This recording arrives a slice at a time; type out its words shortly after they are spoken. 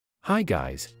Hi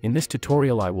guys, in this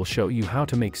tutorial I will show you how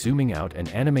to make zooming out and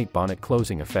animate bonnet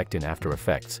closing effect in After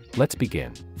Effects. Let's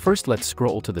begin. First let's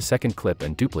scroll to the second clip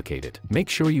and duplicate it. Make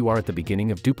sure you are at the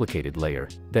beginning of duplicated layer,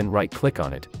 then right click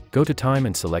on it, go to time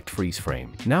and select freeze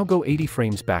frame. Now go 80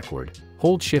 frames backward,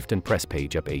 hold shift and press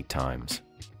page up 8 times.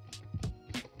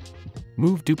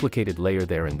 Move duplicated layer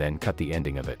there and then cut the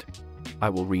ending of it. I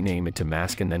will rename it to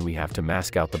mask and then we have to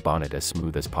mask out the bonnet as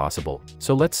smooth as possible,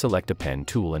 so let's select a pen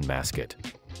tool and mask it.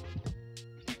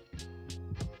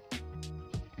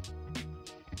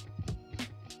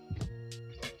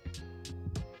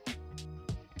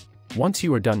 Once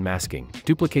you are done masking,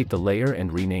 duplicate the layer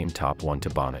and rename top 1 to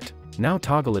bonnet. Now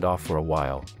toggle it off for a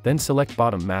while, then select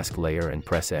bottom mask layer and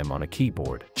press M on a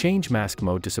keyboard. Change mask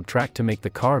mode to subtract to make the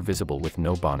car visible with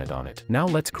no bonnet on it. Now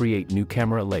let's create new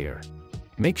camera layer.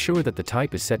 Make sure that the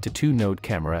type is set to 2-node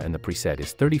camera and the preset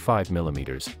is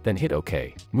 35mm, then hit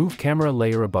OK. Move camera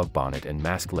layer above bonnet and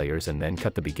mask layers and then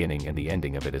cut the beginning and the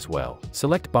ending of it as well.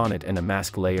 Select bonnet and a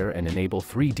mask layer and enable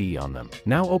 3D on them.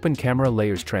 Now open camera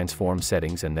layers transform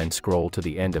settings and then scroll to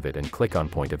the end of it and click on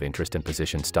point of interest and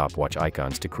position stopwatch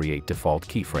icons to create default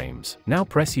keyframes. Now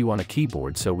press U on a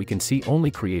keyboard so we can see only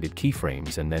created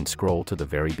keyframes and then scroll to the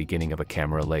very beginning of a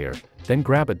camera layer, then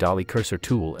grab a dolly cursor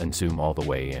tool and zoom all the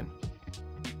way in.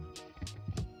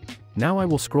 Now I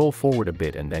will scroll forward a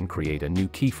bit and then create a new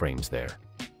keyframes there.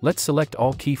 Let's select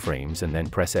all keyframes and then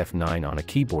press F9 on a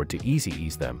keyboard to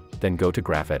ease them, then go to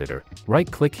Graph Editor, right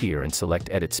click here and select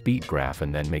Edit Speed Graph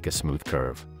and then make a smooth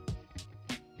curve.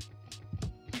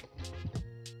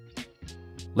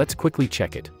 Let's quickly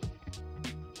check it.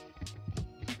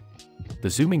 The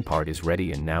zooming part is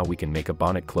ready and now we can make a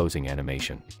bonnet closing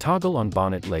animation. Toggle on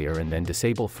bonnet layer and then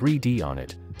disable 3D on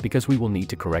it, because we will need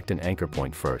to correct an anchor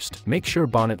point first. Make sure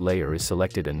bonnet layer is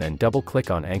selected and then double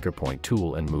click on anchor point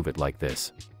tool and move it like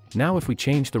this. Now if we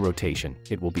change the rotation,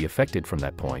 it will be affected from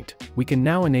that point. We can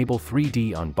now enable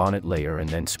 3D on bonnet layer and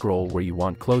then scroll where you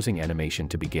want closing animation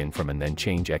to begin from and then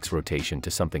change X rotation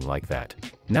to something like that.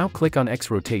 Now click on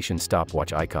X rotation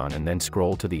stopwatch icon and then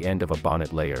scroll to the end of a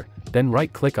bonnet layer, then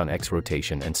right click on X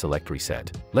rotation and select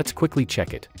reset. Let's quickly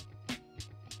check it.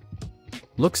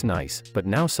 Looks nice, but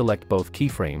now select both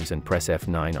keyframes and press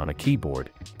F9 on a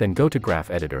keyboard, then go to Graph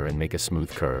Editor and make a smooth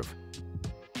curve.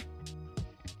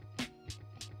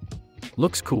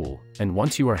 Looks cool, and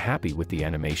once you are happy with the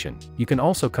animation, you can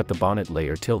also cut the bonnet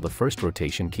layer till the first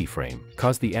rotation keyframe,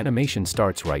 cause the animation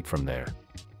starts right from there.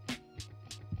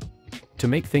 To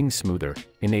make things smoother,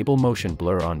 enable motion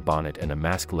blur on bonnet and a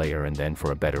mask layer and then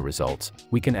for a better results,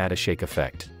 we can add a shake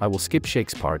effect. I will skip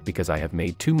shakes part because I have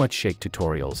made too much shake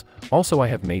tutorials. Also I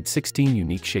have made 16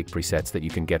 unique shake presets that you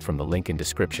can get from the link in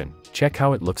description. Check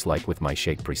how it looks like with my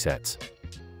shake presets.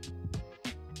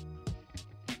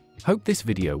 Hope this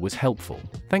video was helpful.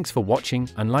 Thanks for watching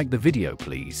and like the video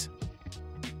please.